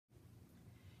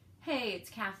Hey, it's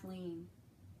Kathleen.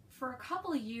 For a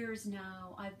couple of years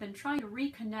now, I've been trying to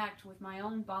reconnect with my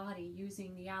own body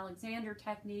using the Alexander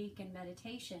technique and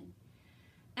meditation,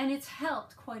 and it's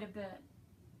helped quite a bit.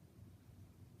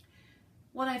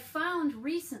 What I found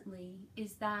recently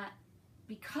is that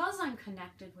because I'm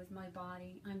connected with my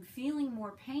body, I'm feeling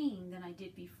more pain than I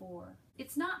did before.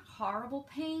 It's not horrible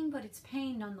pain, but it's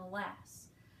pain nonetheless.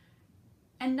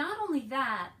 And not only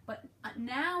that, but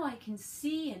now I can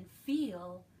see and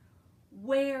feel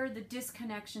where the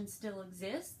disconnection still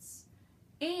exists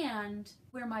and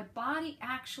where my body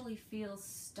actually feels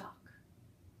stuck.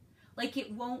 Like it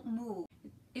won't move.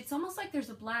 It's almost like there's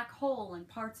a black hole in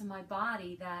parts of my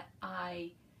body that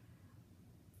I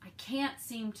can't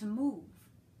seem to move.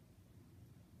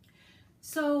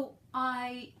 So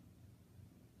I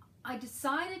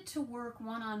decided to work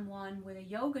one-on-one with a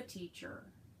yoga teacher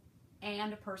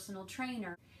and a personal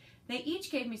trainer. They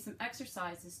each gave me some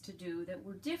exercises to do that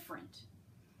were different.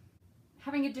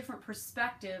 Having a different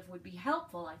perspective would be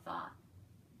helpful, I thought.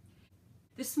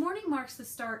 This morning marks the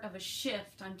start of a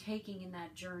shift I'm taking in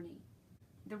that journey.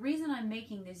 The reason I'm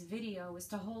making this video is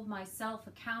to hold myself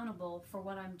accountable for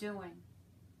what I'm doing.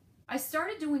 I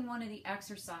started doing one of the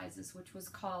exercises, which was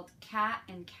called cat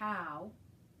and cow,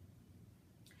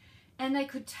 and I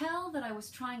could tell that I was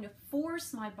trying to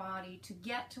force my body to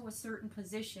get to a certain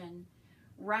position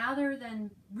rather than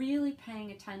really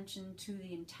paying attention to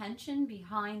the intention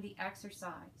behind the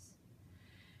exercise.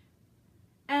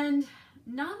 And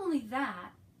not only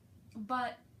that,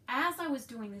 but as I was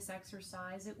doing this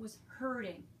exercise, it was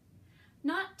hurting.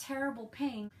 Not terrible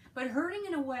pain, but hurting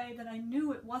in a way that I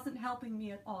knew it wasn't helping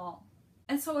me at all.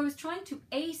 And so I was trying to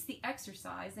ace the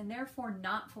exercise and therefore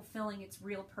not fulfilling its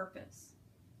real purpose.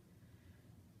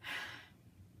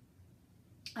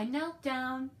 I knelt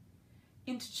down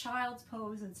into child's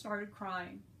pose and started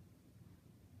crying.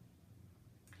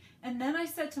 And then I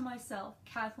said to myself,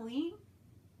 Kathleen,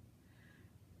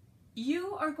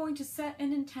 you are going to set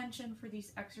an intention for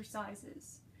these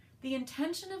exercises. The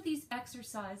intention of these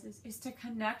exercises is to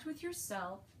connect with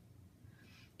yourself,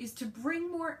 is to bring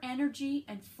more energy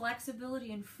and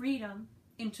flexibility and freedom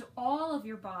into all of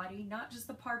your body, not just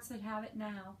the parts that have it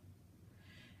now,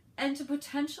 and to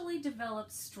potentially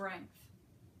develop strength.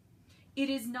 It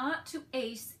is not to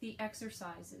ace the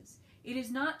exercises. It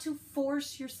is not to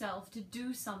force yourself to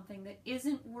do something that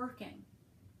isn't working.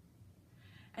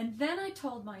 And then I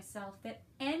told myself that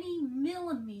any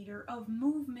millimeter of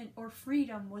movement or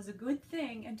freedom was a good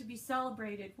thing and to be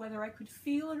celebrated, whether I could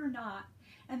feel it or not,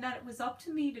 and that it was up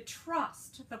to me to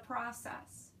trust the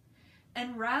process.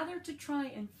 And rather to try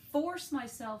and force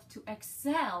myself to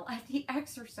excel at the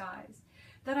exercise,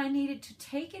 that I needed to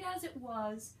take it as it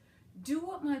was, do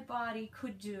what my body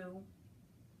could do,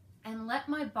 and let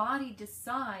my body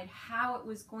decide how it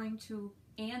was going to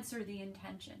answer the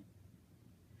intention.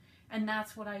 And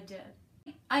that's what I did.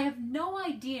 I have no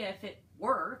idea if it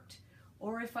worked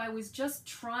or if I was just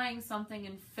trying something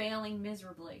and failing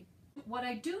miserably. What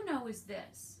I do know is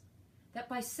this, that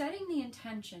by setting the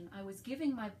intention, I was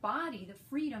giving my body the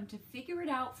freedom to figure it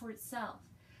out for itself,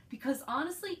 because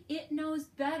honestly, it knows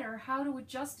better how to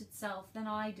adjust itself than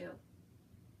I do.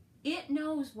 It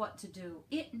knows what to do.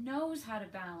 It knows how to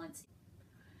balance.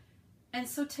 And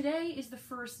so today is the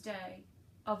first day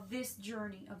of this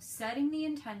journey of setting the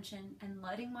intention and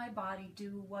letting my body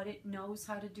do what it knows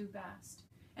how to do best,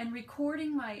 and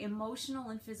recording my emotional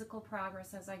and physical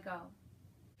progress as I go.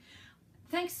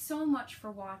 Thanks so much for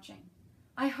watching.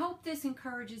 I hope this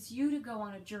encourages you to go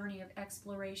on a journey of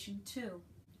exploration too.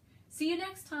 See you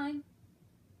next time.